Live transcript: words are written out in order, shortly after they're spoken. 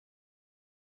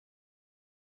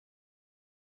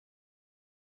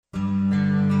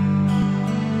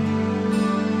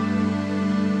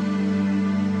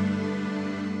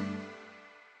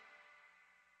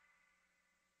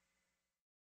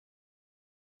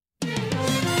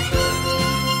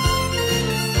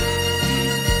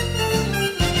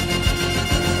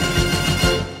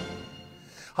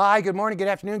Hi, good morning, good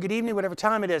afternoon, good evening, whatever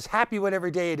time it is. Happy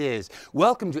whatever day it is.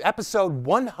 Welcome to episode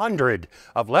 100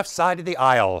 of Left Side of the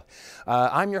Aisle.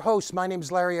 I'm your host. My name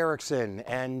is Larry Erickson.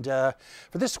 And for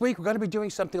this week, we're going to be doing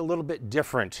something a little bit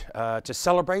different to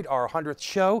celebrate our 100th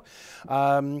show.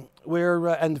 And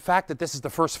the fact that this is the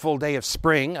first full day of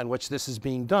spring on which this is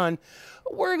being done,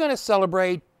 we're going to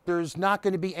celebrate. There's not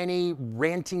going to be any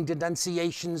ranting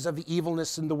denunciations of the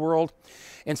evilness in the world.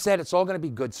 Instead, it's all going to be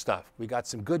good stuff. We got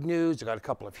some good news, we got a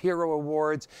couple of hero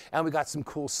awards, and we got some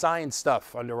cool science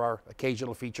stuff under our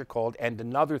occasional feature called And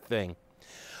Another Thing.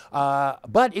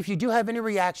 But if you do have any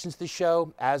reactions to the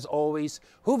show, as always,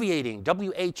 Whoviating,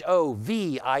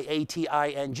 WHOVIATING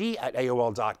at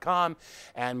AOL.com.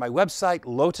 And my website,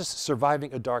 Lotus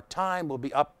Surviving a Dark Time, will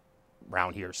be up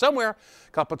around here somewhere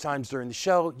a couple of times during the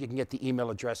show. You can get the email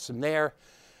address from there.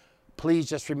 Please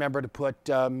just remember to put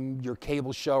your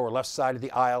cable show or Left Side of the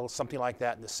Aisle, something like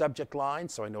that, in the subject line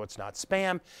so I know it's not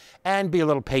spam. And be a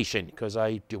little patient because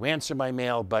I do answer my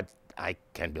mail, but I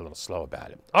can be a little slow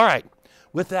about it. All right,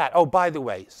 with that, oh, by the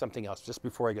way, something else just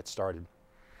before I get started.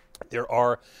 There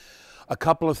are a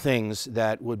couple of things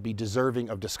that would be deserving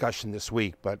of discussion this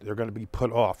week, but they're going to be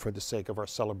put off for the sake of our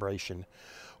celebration.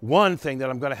 One thing that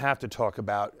I'm going to have to talk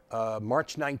about,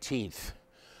 March 19th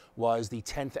was the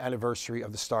 10th anniversary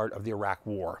of the start of the Iraq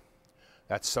War.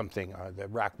 That's something, the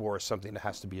Iraq War is something that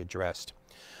has to be addressed.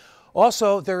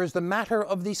 Also, there is the matter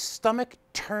of the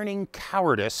stomach-turning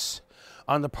cowardice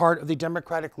on the part of the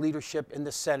Democratic leadership in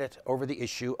the Senate over the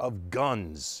issue of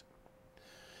guns.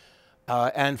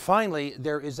 And finally,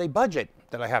 there is a budget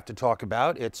that I have to talk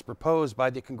about. It's proposed by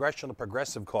the Congressional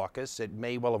Progressive Caucus. It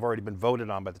may well have already been voted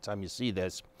on by the time you see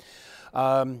this.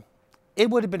 It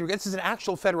would have been, this is an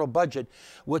actual federal budget,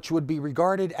 which would be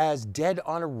regarded as dead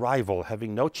on arrival,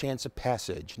 having no chance of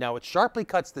passage. Now, it sharply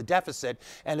cuts the deficit,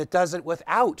 and it does it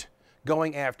without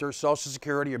going after Social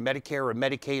Security or Medicare or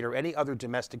Medicaid or any other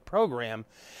domestic program.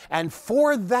 And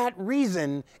for that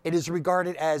reason, it is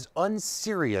regarded as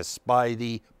unserious by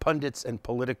the pundits and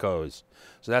politicos.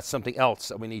 So that's something else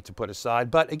that we need to put aside.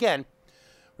 But again,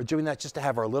 we're doing that just to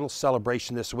have our little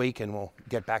celebration this week, and we'll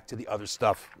get back to the other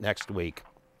stuff next week.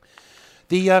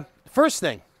 The first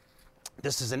thing,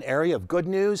 this is an area of good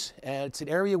news, and it's an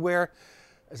area where,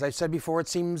 as I've said before, it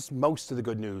seems most of the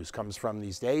good news comes from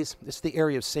these days. It's the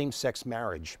area of same-sex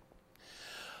marriage.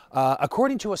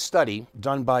 According to a study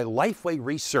done by Lifeway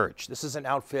Research, this is an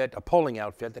outfit, a polling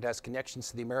outfit that has connections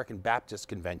to the American Baptist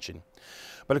Convention.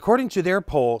 But according to their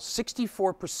poll,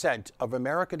 64% of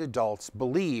American adults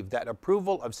believe that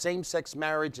approval of same-sex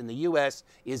marriage in the U.S.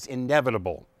 is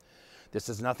inevitable. This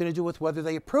has nothing to do with whether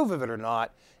they approve of it or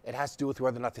not. It has to do with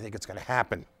whether or not they think it's going to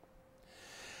happen.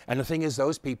 And the thing is,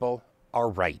 those people are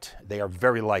right. They are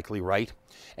very likely right.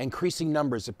 Increasing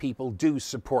numbers of people do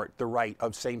support the right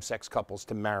of same-sex couples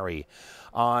to marry.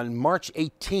 On March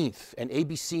 18th, an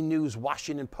ABC News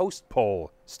Washington Post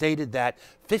poll stated that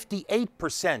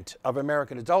 58% of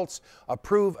American adults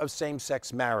approve of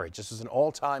same-sex marriage. This is an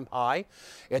all-time high.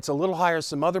 It's a little higher than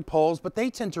some other polls, but they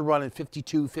tend to run at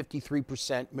 52,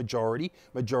 53%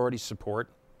 majority support.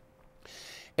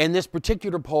 In this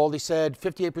particular poll, they said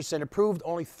 58% approved,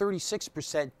 only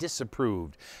 36%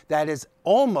 disapproved. That is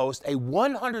almost a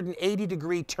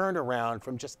 180-degree turnaround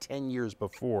from just 10 years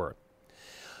before.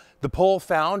 The poll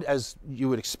found, as you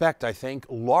would expect, I think,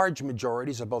 large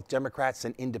majorities of both Democrats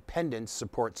and independents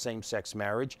support same-sex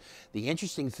marriage. The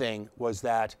interesting thing was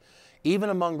that even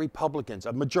among Republicans,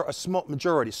 a small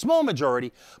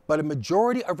majority, but a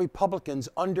majority of Republicans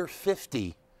under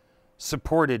 50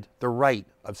 supported the right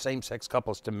of same-sex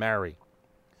couples to marry.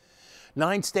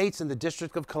 9 states and the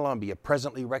District of Columbia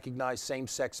presently recognize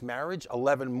same-sex marriage.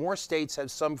 11 more states have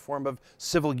some form of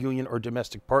civil union or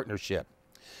domestic partnership.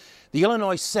 The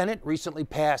Illinois Senate recently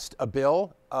passed a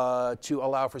bill to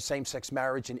allow for same-sex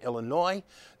marriage in Illinois.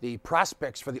 The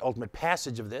prospects for the ultimate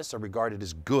passage of this are regarded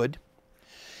as good.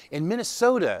 In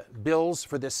Minnesota, bills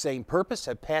for this same purpose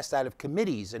have passed out of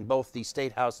committees in both the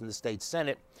State House and the State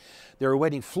Senate. They're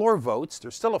awaiting floor votes.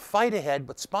 There's still a fight ahead,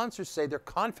 but sponsors say they're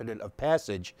confident of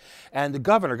passage. And the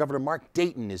Governor Mark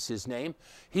Dayton is his name,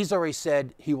 he's already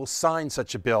said he will sign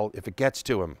such a bill if it gets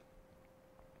to him.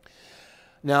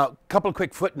 Now, a couple of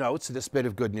quick footnotes to this bit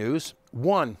of good news.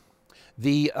 One,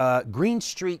 the Green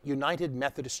Street United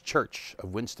Methodist Church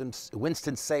of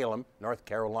Winston-Salem, North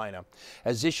Carolina,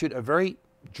 has issued a very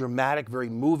dramatic, very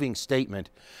moving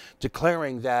statement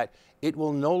declaring that it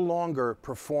will no longer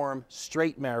perform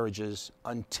straight marriages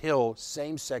until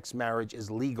same-sex marriage is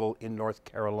legal in North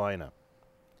Carolina.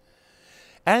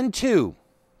 And 2,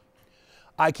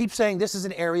 I keep saying this is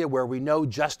an area where we know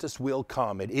justice will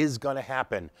come. It is going to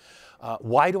happen.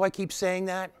 Why do I keep saying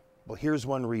that? Well, here's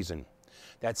one reason.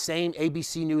 That same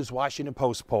ABC News Washington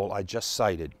Post poll I just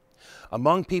cited.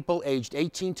 Among people aged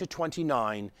 18 to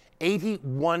 29,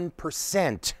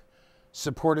 81%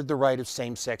 supported the right of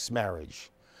same-sex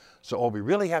marriage. So all we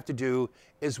really have to do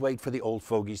is wait for the old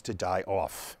fogies to die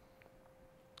off.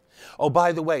 Oh,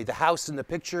 by the way, the house in the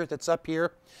picture that's up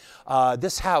here,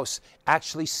 this house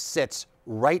actually sits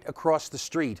right across the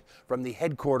street from the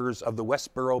headquarters of the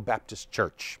Westboro Baptist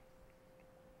Church.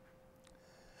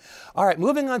 All right,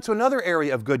 moving on to another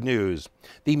area of good news.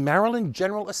 The Maryland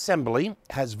General Assembly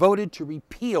has voted to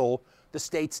repeal the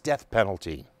state's death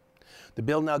penalty. The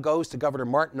bill now goes to Governor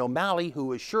Martin O'Malley,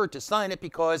 who is sure to sign it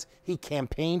because he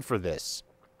campaigned for this.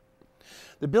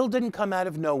 The bill didn't come out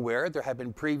of nowhere. There have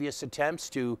been previous attempts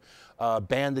to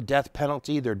ban the death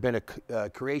penalty. There had been a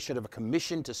creation of a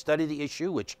commission to study the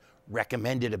issue, which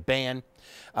recommended a ban,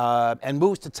 and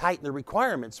moves to tighten the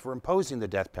requirements for imposing the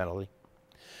death penalty.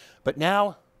 But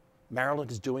now,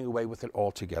 Maryland is doing away with it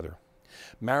altogether.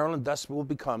 Maryland thus will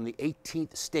become the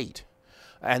 18th state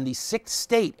and the 6th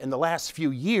state in the last few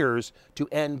years to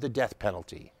end the death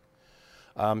penalty.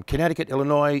 Connecticut,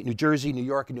 Illinois, New Jersey, New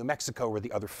York, and New Mexico were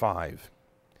the other 5.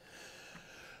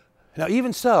 Now,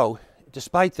 even so,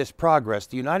 despite this progress,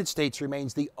 the United States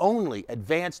remains the only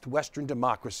advanced Western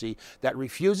democracy that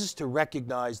refuses to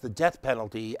recognize the death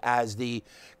penalty as the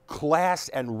class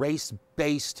and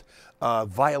race-based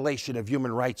violation of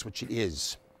human rights, which it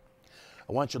is.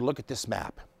 I want you to look at this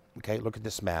map. Okay, look at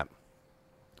this map.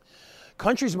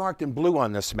 Countries marked in blue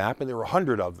on this map, and there are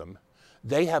 100 of them,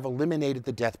 they have eliminated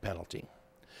the death penalty.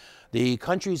 The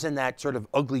countries in that sort of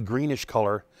ugly greenish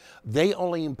color, they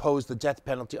only impose the death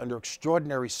penalty under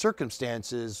extraordinary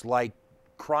circumstances like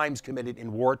crimes committed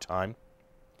in wartime.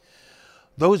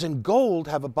 Those in gold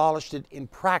have abolished it in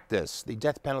practice. The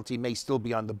death penalty may still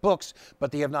be on the books,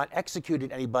 but they have not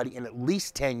executed anybody in at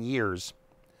least 10 years,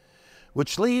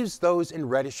 which leaves those in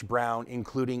reddish brown,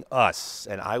 including us.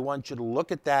 And I want you to look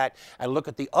at that and look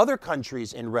at the other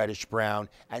countries in reddish brown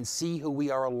and see who we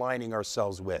are aligning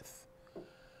ourselves with.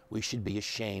 We should be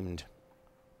ashamed.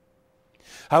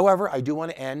 However, I do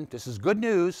want to end, this is good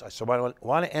news, so I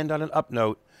want to end on an up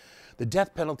note. The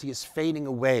death penalty is fading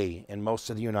away in most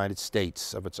of the United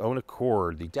States of its own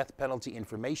accord. The Death Penalty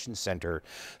Information Center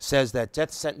says that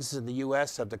death sentences in the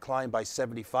U.S. have declined by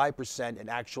 75% and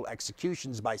actual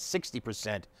executions by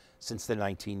 60% since the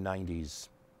 1990s.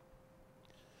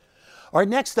 All right,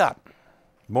 next up,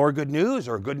 more good news,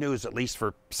 or good news at least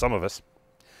for some of us.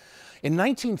 In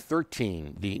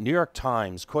 1913, the New York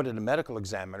Times quoted a medical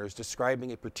examiner as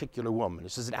describing a particular woman.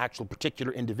 This is an actual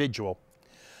particular individual.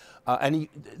 And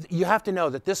you have to know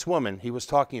that this woman he was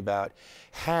talking about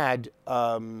had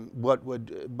what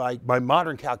would, by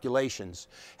modern calculations,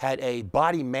 had a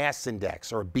body mass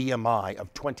index, or a BMI,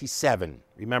 of 27.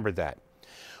 Remember that.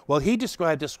 Well, he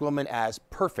described this woman as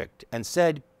perfect and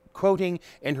said, quoting,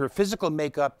 "In her physical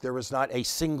makeup, there was not a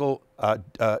single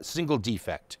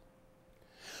defect."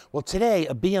 Well, today,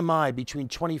 a BMI between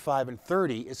 25 and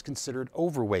 30 is considered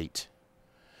overweight.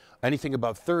 Anything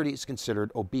above 30 is considered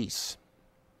obese.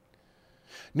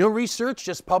 New research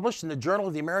just published in the Journal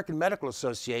of the American Medical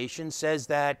Association says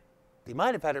that they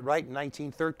might have had it right in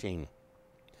 1913.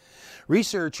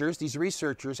 These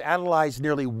researchers analyzed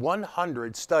nearly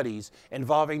 100 studies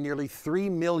involving nearly 3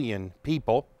 million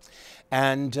people,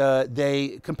 and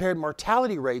they compared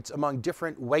mortality rates among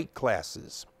different weight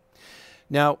classes.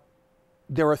 Now,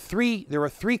 there are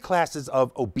three classes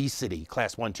of obesity,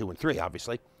 class 1, 2, and 3,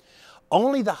 obviously.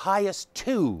 Only the highest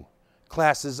 2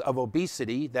 classes of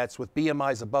obesity, that's with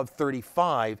BMIs above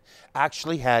 35,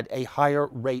 actually had a higher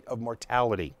rate of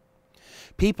mortality.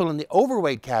 People in the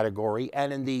overweight category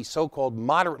and in the so-called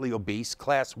moderately obese,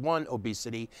 class 1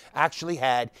 obesity, actually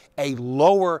had a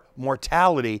lower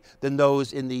mortality than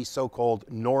those in the so-called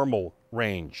normal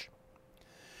range.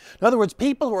 In other words,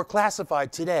 people who are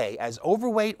classified today as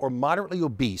overweight or moderately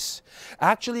obese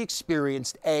actually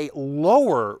experienced a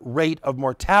lower rate of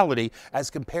mortality as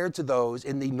compared to those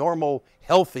in the normal,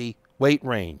 healthy weight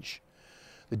range.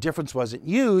 The difference wasn't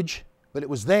huge, but it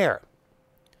was there.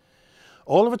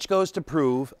 All of which goes to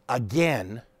prove,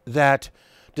 again, that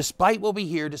despite what we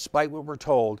hear, despite what we're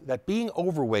told, that being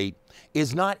overweight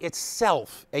is not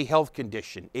itself a health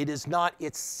condition. It is not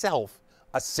itself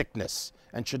a sickness,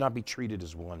 and should not be treated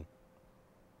as one.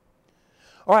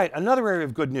 All right, another area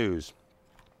of good news.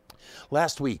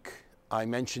 Last week, I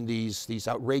mentioned these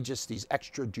outrageous, these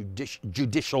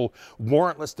extrajudicial,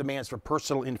 warrantless demands for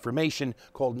personal information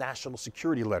called national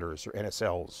security letters, or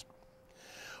NSLs.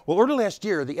 Well, early last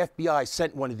year, the FBI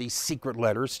sent one of these secret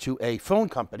letters to a phone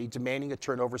company demanding it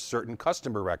turn over certain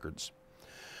customer records.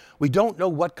 We don't know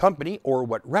what company or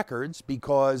what records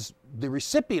because the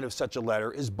recipient of such a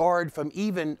letter is barred from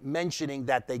even mentioning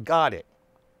that they got it.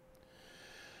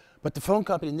 But the phone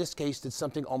company in this case did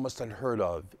something almost unheard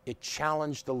of. It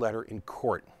challenged the letter in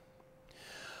court.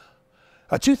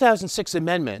 A 2006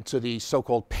 amendment to the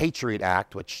so-called Patriot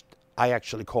Act, which I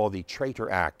actually call the Traitor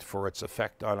Act for its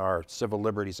effect on our civil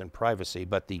liberties and privacy,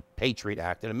 but the Patriot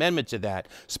Act, an amendment to that,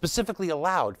 specifically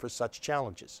allowed for such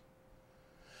challenges.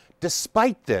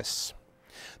 Despite this,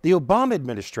 the Obama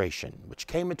administration, which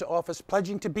came into office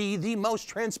pledging to be the most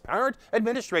transparent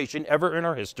administration ever in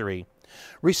our history,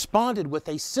 responded with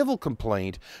a civil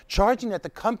complaint charging that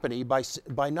the company,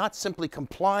 by not simply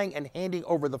complying and handing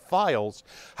over the files,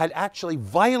 had actually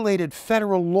violated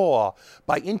federal law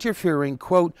by interfering,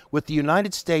 quote, with the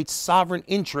United States' sovereign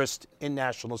interest in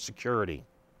national security.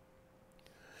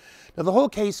 Now, the whole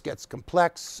case gets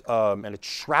complex and it's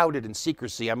shrouded in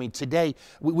secrecy. I mean, today,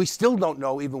 we still don't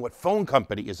know even what phone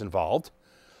company is involved,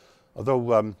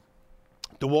 although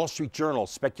the Wall Street Journal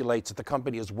speculates that the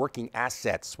company is Working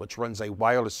Assets, which runs a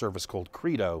wireless service called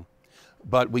Credo,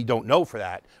 but we don't know for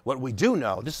that. What we do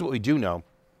know, this is what we do know.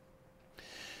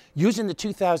 Using the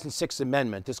 2006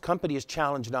 amendment, this company has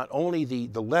challenged not only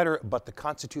the letter, but the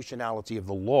constitutionality of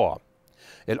the law.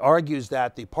 It argues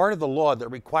that the part of the law that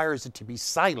requires it to be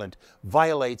silent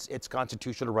violates its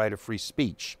constitutional right of free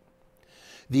speech.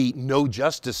 The No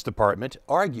Justice Department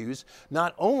argues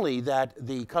not only that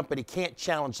the company can't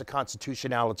challenge the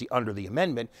constitutionality under the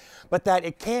amendment, but that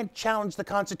it can't challenge the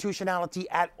constitutionality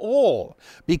at all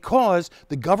because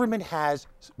the government has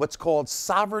what's called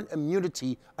sovereign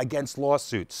immunity against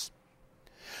lawsuits.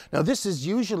 Now, this is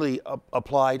usually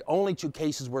applied only to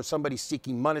cases where somebody's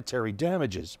seeking monetary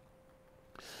damages.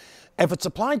 If it's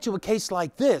applied to a case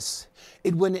like this,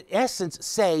 it would in essence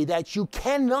say that you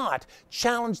cannot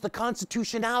challenge the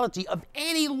constitutionality of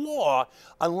any law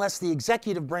unless the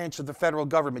executive branch of the federal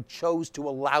government chose to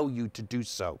allow you to do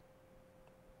so.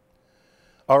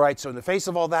 All right, so in the face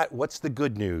of all that, what's the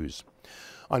good news?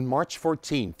 On March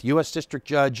 14th, U.S. District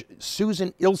Judge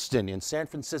Susan Ilston in San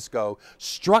Francisco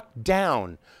struck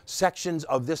down sections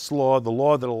of this law, the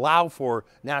law that allow for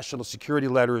national security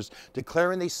letters,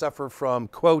 declaring they suffer from,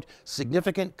 quote,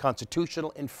 significant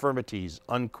constitutional infirmities,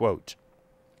 unquote.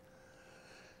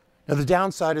 Now, the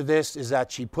downside of this is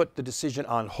that she put the decision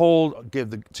on hold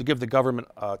to give the government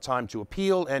time to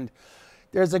appeal, and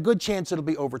there's a good chance it'll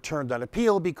be overturned on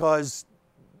appeal because,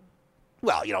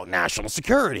 well, you know, national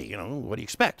security, you know, what do you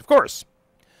expect? Of course.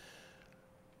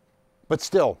 But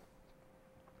still,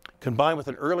 combined with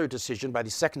an earlier decision by the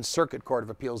Second Circuit Court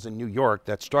of Appeals in New York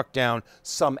that struck down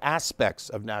some aspects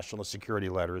of national security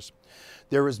letters,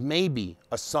 there is maybe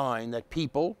a sign that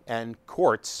people and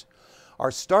courts are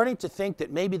starting to think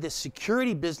that maybe the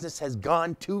security business has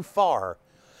gone too far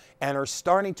and are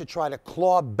starting to try to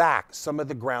claw back some of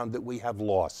the ground that we have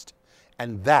lost.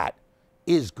 And that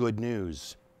is good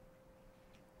news.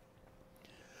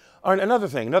 Another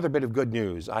thing, another bit of good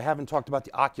news. I haven't talked about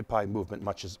the Occupy movement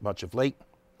much of late.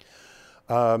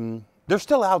 They're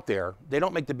still out there. They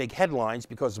don't make the big headlines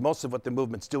because most of what the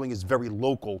movement's doing is very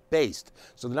local based.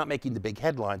 So they're not making the big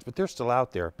headlines, but they're still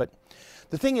out there. But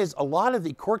the thing is, a lot of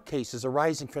the court cases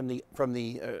arising from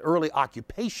the early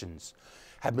occupations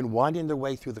have been winding their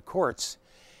way through the courts,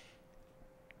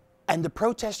 and the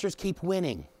protesters keep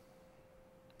winning.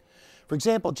 For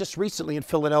example, just recently in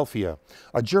Philadelphia,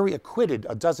 a jury acquitted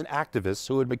a dozen activists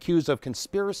who had been accused of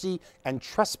conspiracy and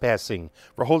trespassing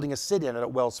for holding a sit-in at a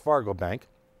Wells Fargo bank.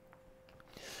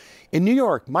 In New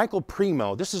York, Michael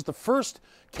Primo, this is the first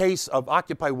case of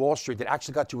Occupy Wall Street that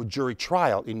actually got to a jury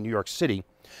trial in New York City.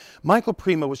 Michael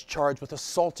Primo was charged with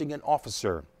assaulting an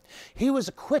officer. He was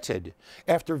acquitted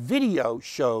after video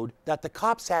showed that the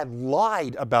cops had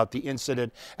lied about the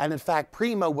incident, and in fact,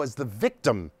 Primo was the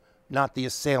victim, not the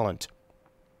assailant.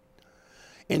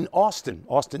 In Austin,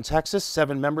 Texas,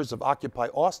 7 members of Occupy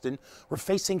Austin were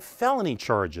facing felony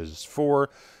charges for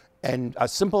a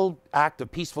simple act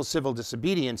of peaceful civil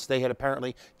disobedience. They had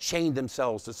apparently chained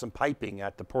themselves to some piping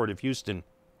at the Port of Houston.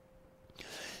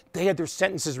 They had their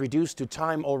sentences reduced to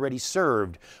time already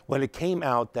served when it came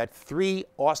out that 3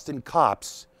 Austin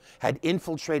cops had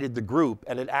infiltrated the group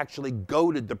and had actually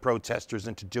goaded the protesters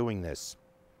into doing this.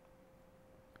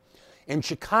 In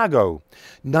Chicago,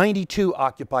 92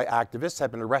 Occupy activists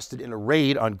have been arrested in a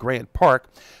raid on Grant Park.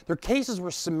 Their cases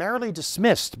were summarily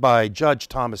dismissed by Judge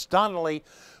Thomas Donnelly,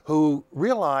 who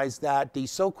realized that the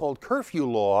so-called curfew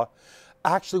law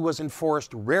actually was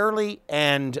enforced rarely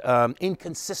and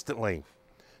inconsistently.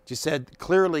 She said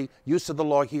clearly use of the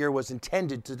law here was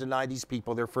intended to deny these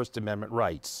people their First Amendment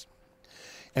rights.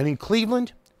 And in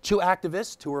Cleveland, Two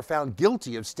activists who were found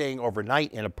guilty of staying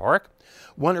overnight in a park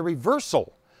won a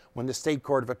reversal when the State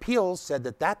Court of Appeals said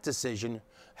that that decision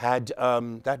had,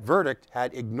 that verdict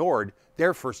had ignored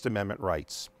their First Amendment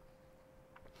rights.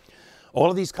 All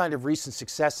of these kind of recent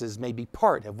successes may be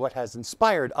part of what has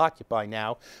inspired Occupy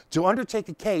now to undertake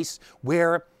a case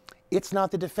where it's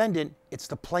not the defendant, it's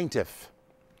the plaintiff.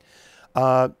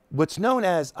 What's known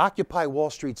as Occupy Wall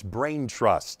Street's Brain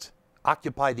Trust,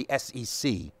 Occupy the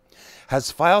SEC, has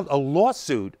filed a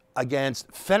lawsuit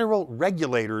against federal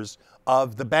regulators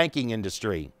of the banking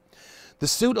industry. The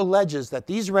suit alleges that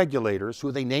these regulators,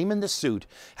 who they name in the suit,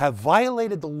 have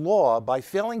violated the law by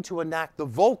failing to enact the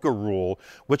Volcker Rule,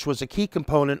 which was a key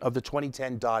component of the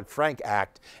 2010 Dodd-Frank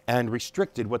Act and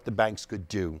restricted what the banks could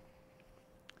do.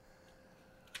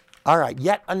 All right,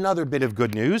 yet another bit of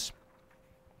good news.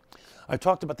 I've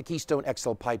talked about the Keystone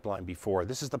XL pipeline before.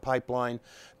 This is the pipeline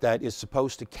that is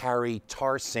supposed to carry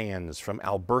tar sands from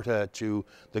Alberta to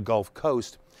the Gulf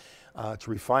Coast,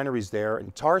 to refineries there.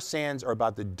 And tar sands are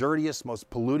about the dirtiest, most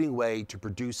polluting way to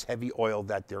produce heavy oil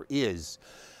that there is.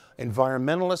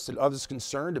 Environmentalists and others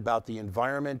concerned about the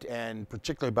environment and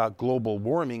particularly about global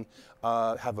warming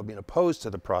have been opposed to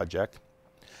the project.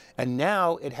 And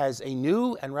now it has a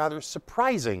new and rather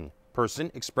surprising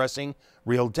person expressing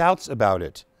real doubts about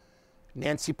it.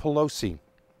 Nancy Pelosi.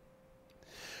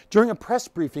 During a press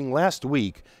briefing last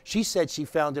week, she said she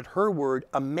found it, her word,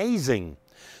 amazing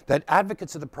that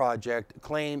advocates of the project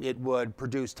claim it would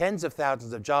produce tens of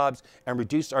thousands of jobs and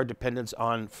reduce our dependence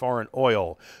on foreign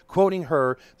oil. Quoting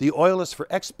her, "The oil is for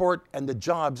export and the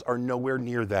jobs are nowhere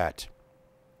near that."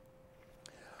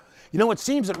 You know, it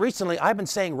seems that recently I've been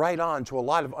saying right on to a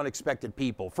lot of unexpected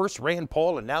people. First Rand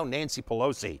Paul and now Nancy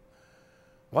Pelosi.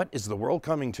 What is the world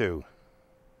coming to?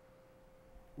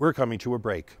 We're coming to a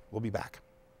break. We'll be back.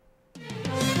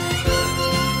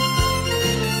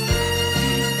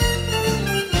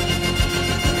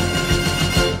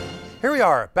 Here we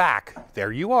are, back.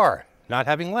 There you are, not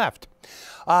having left.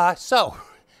 So,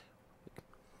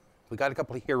 we got a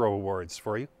couple of hero awards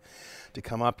for you to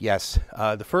come up. Yes,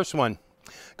 the first one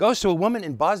goes to a woman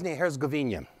in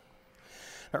Bosnia-Herzegovina.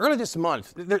 Now, earlier this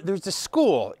month, there's a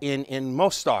school in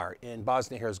Mostar in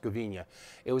Bosnia-Herzegovina.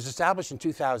 It was established in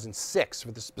 2006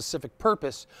 for the specific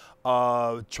purpose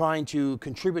of trying to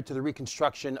contribute to the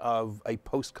reconstruction of a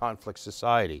post-conflict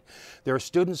society. There are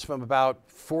students from about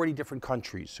 40 different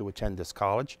countries who attend this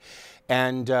college.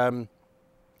 And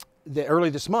early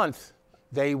this month,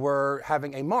 they were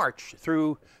having a march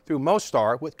through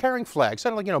Mostar with carrying flags,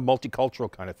 kind of like, you know, multicultural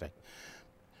kind of thing.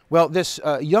 Well, this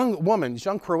young woman, this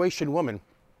young Croatian woman,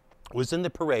 was in the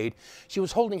parade. She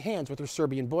was holding hands with her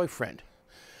Serbian boyfriend.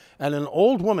 And an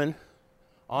old woman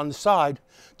on the side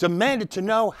demanded to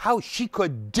know how she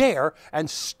could dare and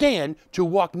stand to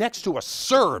walk next to a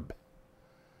Serb.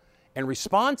 In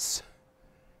response,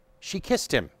 she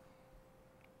kissed him.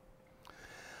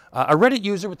 A Reddit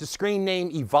user with the screen name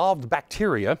Evolved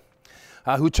Bacteria,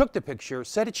 who took the picture,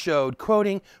 said it showed,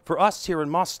 quoting, "For us here in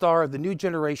Mostar, the new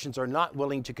generations are not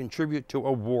willing to contribute to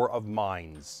a war of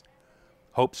minds.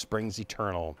 Hope springs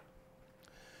eternal."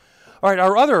 All right,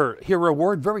 our other hero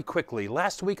award, very quickly.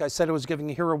 Last week I said I was giving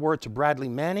a hero award to Bradley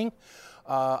Manning.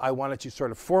 I wanted to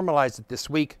sort of formalize it this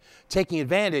week, taking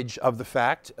advantage of the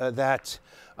fact that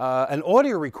an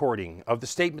audio recording of the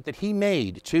statement that he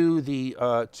made to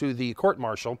the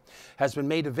court-martial has been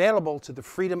made available to the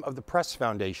Freedom of the Press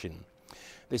Foundation.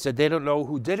 They said they don't know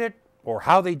who did it or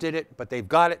how they did it, but they've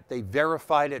got it, they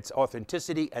verified its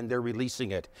authenticity, and they're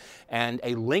releasing it. And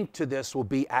a link to this will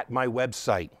be at my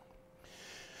website.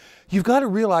 You've got to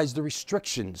realize the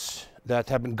restrictions that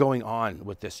have been going on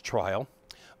with this trial.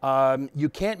 You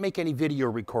can't make any video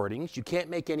recordings, you can't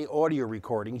make any audio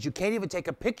recordings, you can't even take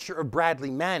a picture of Bradley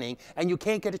Manning, and you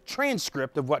can't get a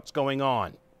transcript of what's going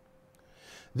on.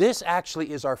 This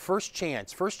actually is our first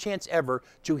chance ever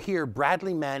to hear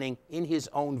Bradley Manning in his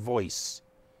own voice.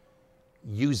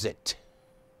 Use it.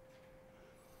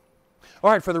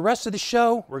 All right, for the rest of the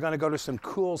show, we're going to go to some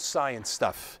cool science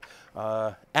stuff.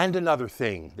 And another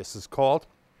thing, this is called.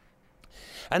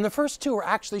 And the first two are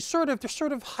actually they're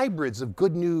sort of hybrids of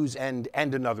good news and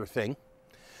another thing.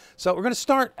 So we're going to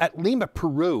start at Lima,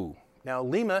 Peru. Now,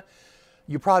 Lima,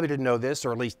 you probably didn't know this,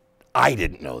 or at least I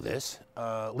didn't know this.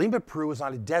 Lima, Peru is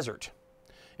on a desert.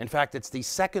 In fact, it's the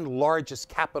second largest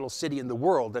capital city in the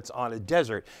world that's on a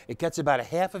desert. It gets about a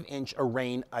half of inch of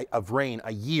rain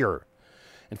a year.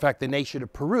 In fact, the nation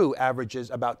of Peru averages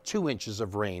about 2 inches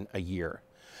of rain a year.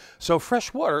 So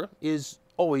fresh water is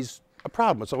always a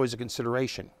problem. It's always a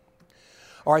consideration.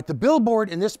 All right, the billboard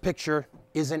in this picture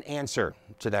is an answer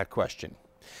to that question.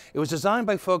 It was designed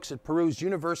by folks at Peru's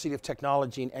University of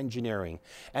Technology and Engineering,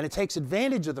 and it takes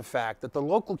advantage of the fact that the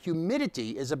local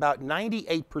humidity is about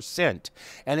 98%,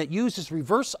 and it uses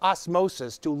reverse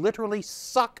osmosis to literally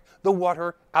suck the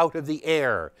water out of the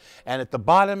air, and at the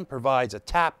bottom provides a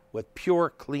tap with pure,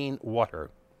 clean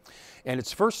water. In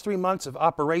its first 3 months of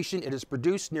operation, it has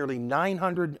produced nearly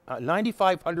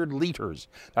 9,500 liters.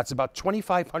 That's about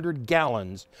 2,500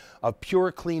 gallons of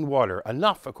pure, clean water,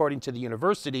 enough, according to the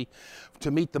university, to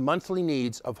meet the monthly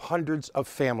needs of hundreds of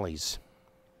families.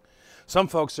 Some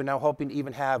folks are now hoping to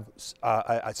even have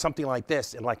something like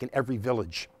this in every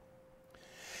village.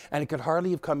 And it could hardly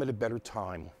have come at a better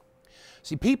time.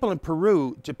 See, people in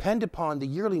Peru depend upon the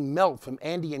yearly melt from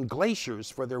Andean glaciers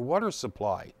for their water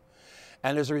supply.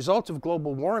 And as a result of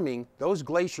global warming, those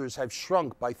glaciers have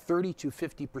shrunk by 30 to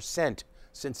 50%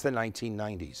 since the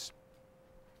 1990s.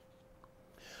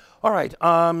 All right,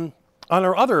 on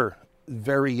our other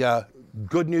very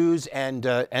good news and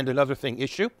another thing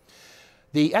issue,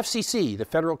 the FCC, the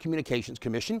Federal Communications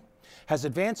Commission, has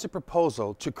advanced a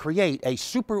proposal to create a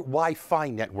super Wi-Fi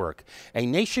network, a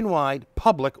nationwide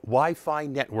public Wi-Fi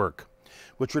network,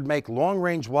 which would make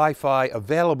long-range Wi-Fi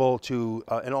available to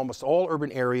in almost all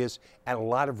urban areas and a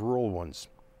lot of rural ones.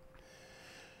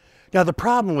 Now, the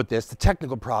problem with this, the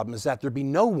technical problem, is that there'd be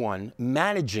no one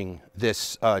managing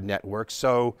this network.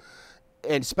 So,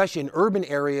 and especially in urban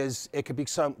areas, it could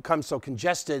become so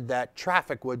congested that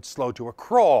traffic would slow to a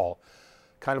crawl,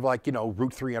 kind of like,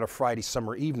 Route 3 on a Friday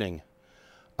summer evening.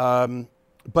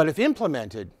 But if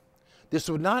implemented, this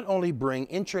would not only bring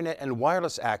internet and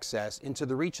wireless access into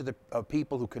the reach of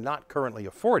people who cannot currently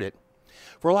afford it,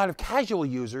 for a lot of casual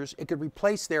users, it could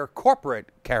replace their corporate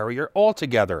carrier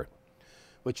altogether,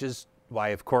 which is why,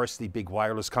 of course, the big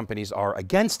wireless companies are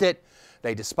against it.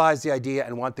 They despise the idea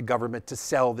and want the government to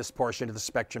sell this portion of the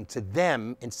spectrum to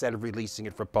them instead of releasing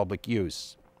it for public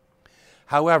use.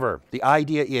 However, the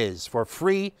idea is for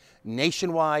free,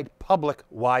 nationwide, public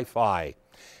Wi-Fi. It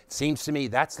seems to me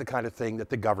that's the kind of thing that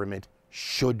the government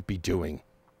should be doing.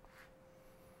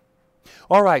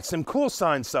 All right, some cool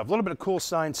science stuff, a little bit of cool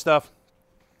science stuff.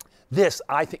 This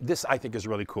I think is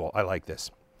really cool. I like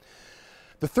this.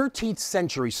 The 13th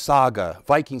century saga,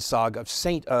 Viking saga of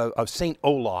Saint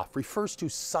Olaf refers to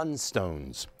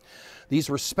sunstones. These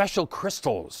were special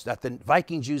crystals that the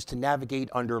Vikings used to navigate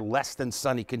under less than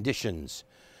sunny conditions.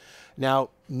 Now,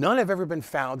 none have ever been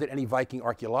found at any Viking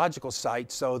archaeological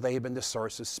sites, so they have been the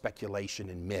source of speculation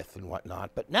and myth and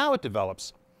whatnot. But now it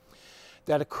develops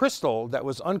that a crystal that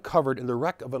was uncovered in the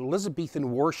wreck of an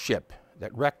Elizabethan warship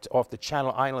that wrecked off the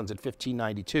Channel Islands in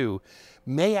 1592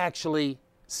 may actually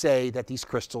say that these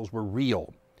crystals were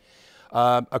real.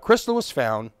 A crystal was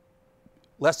found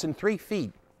less than 3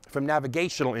 feet from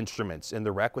navigational instruments in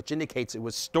the wreck, which indicates it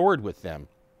was stored with them.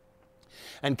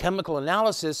 And chemical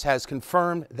analysis has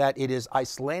confirmed that it is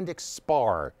Icelandic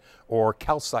spar, or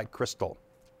calcite crystal.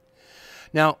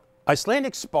 Now,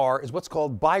 Icelandic spar is what's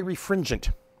called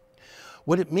birefringent.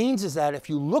 What it means is that if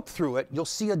you look through it, you'll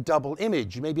see a double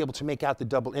image. You may be able to make out the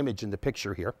double image in the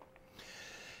picture here.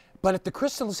 But if the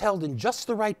crystal is held in just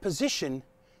the right position,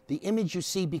 the image you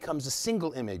see becomes a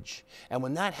single image. And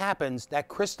when that happens, that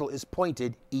crystal is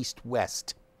pointed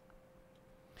east-west.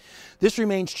 This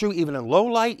remains true even in low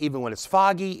light, even when it's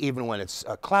foggy, even when it's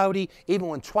cloudy, even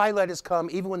when twilight has come,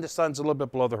 even when the sun's a little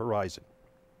bit below the horizon.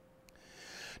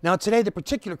 Now today, the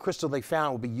particular crystal they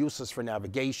found will be useless for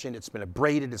navigation. It's been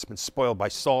abraded, it's been spoiled by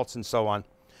salts and so on.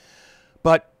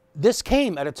 But this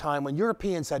came at a time when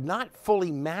Europeans had not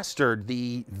fully mastered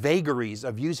the vagaries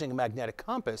of using a magnetic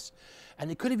compass, and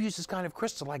they could have used this kind of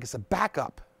crystal like as a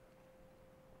backup.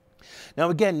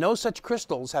 Now again, no such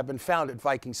crystals have been found at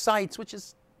Viking sites, which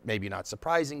is maybe not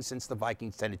surprising since the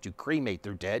Vikings tended to cremate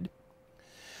their dead.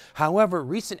 However,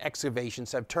 recent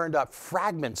excavations have turned up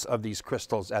fragments of these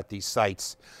crystals at these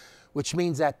sites, which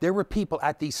means that there were people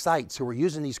at these sites who were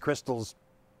using these crystals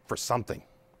for something.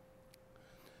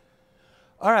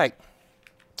 All right,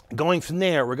 going from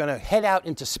there, we're going to head out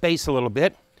into space a little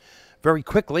bit, very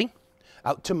quickly,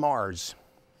 out to Mars.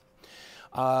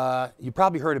 You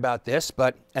probably heard about this,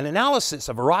 but an analysis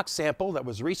of a rock sample that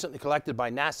was recently collected by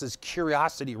NASA's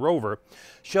Curiosity rover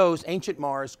shows ancient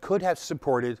Mars could have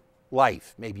supported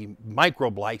life, maybe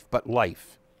microbe life, but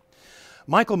life.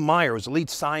 Michael Myers, lead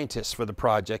scientist for the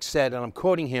project, said, and I'm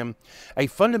quoting him, "A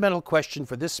fundamental question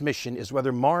for this mission is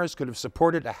whether Mars could have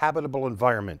supported a habitable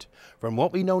environment. From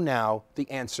what we know now, the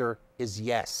answer is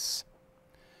yes."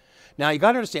 Now, you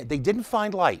got to understand, they didn't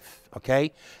find life,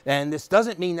 okay? And this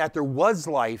doesn't mean that there was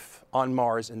life on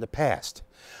Mars in the past.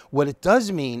 What it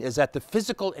does mean is that the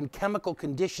physical and chemical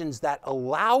conditions that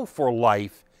allow for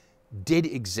life did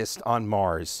exist on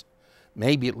Mars.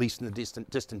 maybe at least in the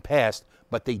distant past,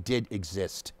 but they did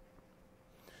exist.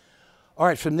 All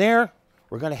right, from there,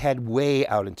 we're going to head way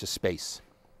out into space.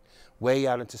 Way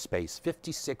out into space,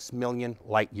 56 million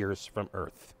light years from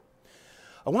Earth.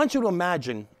 I want you to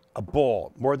imagine a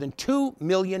ball more than 2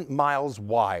 million miles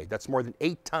wide. That's more than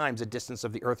 8 times the distance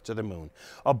of the Earth to the moon.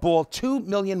 A ball 2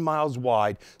 million miles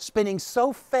wide, spinning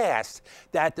so fast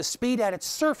that the speed at its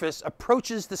surface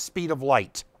approaches the speed of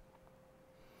light.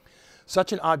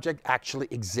 Such an object actually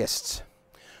exists.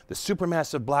 The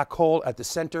supermassive black hole at the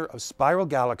center of spiral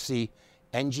galaxy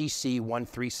NGC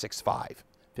 1365,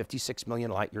 56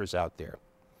 million light years out there.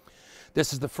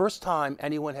 This is the first time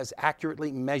anyone has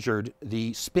accurately measured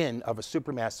the spin of a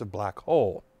supermassive black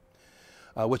hole,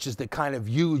 which is the kind of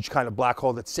huge kind of black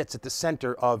hole that sits at the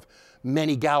center of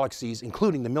many galaxies,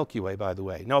 including the Milky Way, by the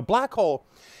way. Now, a black hole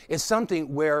is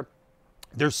something where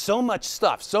there's so much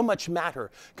stuff, so much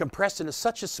matter compressed into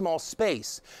such a small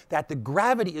space that the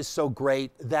gravity is so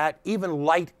great that even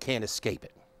light can't escape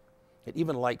it.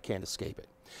 Even light can't escape it.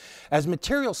 As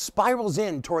material spirals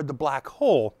in toward the black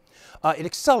hole, it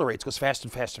accelerates, goes faster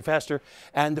and faster and faster,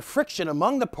 and the friction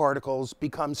among the particles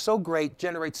becomes so great,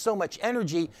 generates so much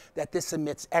energy that this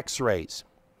emits X-rays.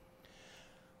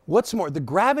 What's more, the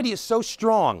gravity is so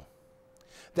strong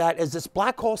that as this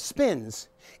black hole spins,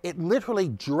 it literally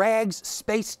drags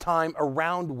space-time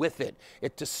around with it.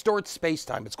 It distorts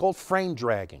space-time. It's called frame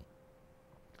dragging.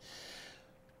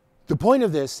 The point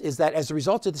of this is that as a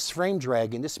result of this frame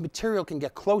dragging, this material can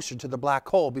get closer to the black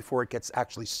hole before it gets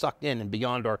actually sucked in and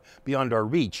beyond our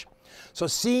reach. So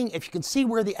if you can see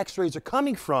where the X-rays are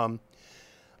coming from,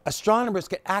 astronomers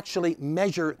can actually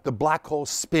measure the black hole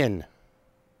spin.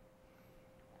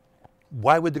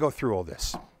 Why would they go through all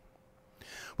this?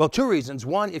 Well, 2 reasons.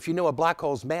 One, if you know a black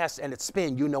hole's mass and its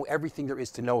spin, you know everything there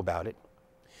is to know about it.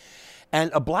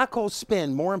 And a black hole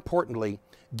spin, more importantly,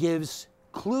 gives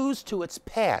clues to its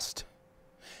past,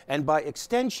 and by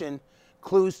extension,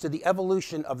 clues to the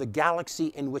evolution of the galaxy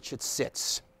in which it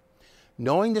sits.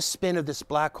 Knowing the spin of this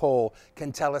black hole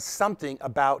can tell us something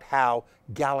about how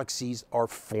galaxies are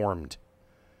formed.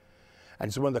 And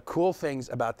it's one of the cool things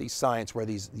about these science, where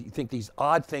you think these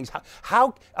odd things,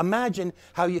 imagine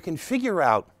how you can figure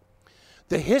out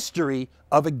the history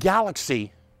of a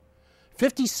galaxy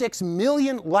 56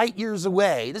 million light years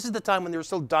away. This is the time when there were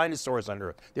still dinosaurs on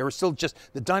Earth.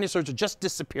 The dinosaurs are just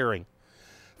disappearing.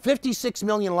 56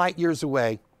 million light years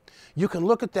away. You can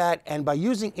look at that, and by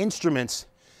using instruments,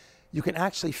 you can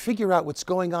actually figure out what's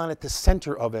going on at the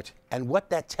center of it and what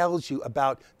that tells you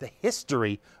about the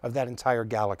history of that entire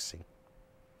galaxy.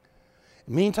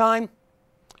 Meantime,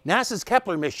 NASA's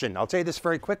Kepler mission, I'll tell you this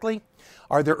very quickly.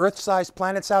 Are there Earth-sized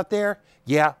planets out there?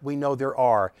 Yeah, we know there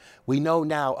are. We know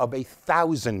now of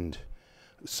 1,000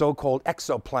 so-called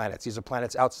exoplanets. These are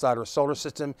planets outside our solar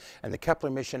system, and the Kepler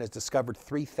mission has discovered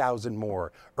 3,000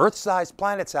 more. Earth-sized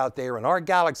planets out there in our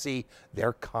galaxy,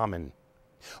 they're common.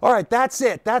 All right, that's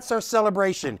it. That's our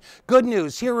celebration. Good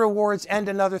news, hero awards, and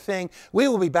another thing. We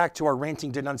will be back to our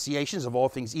ranting denunciations of all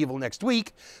things evil next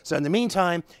week. So in the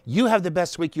meantime, you have the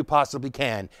best week you possibly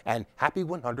can, and happy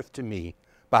 100th to me.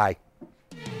 Bye.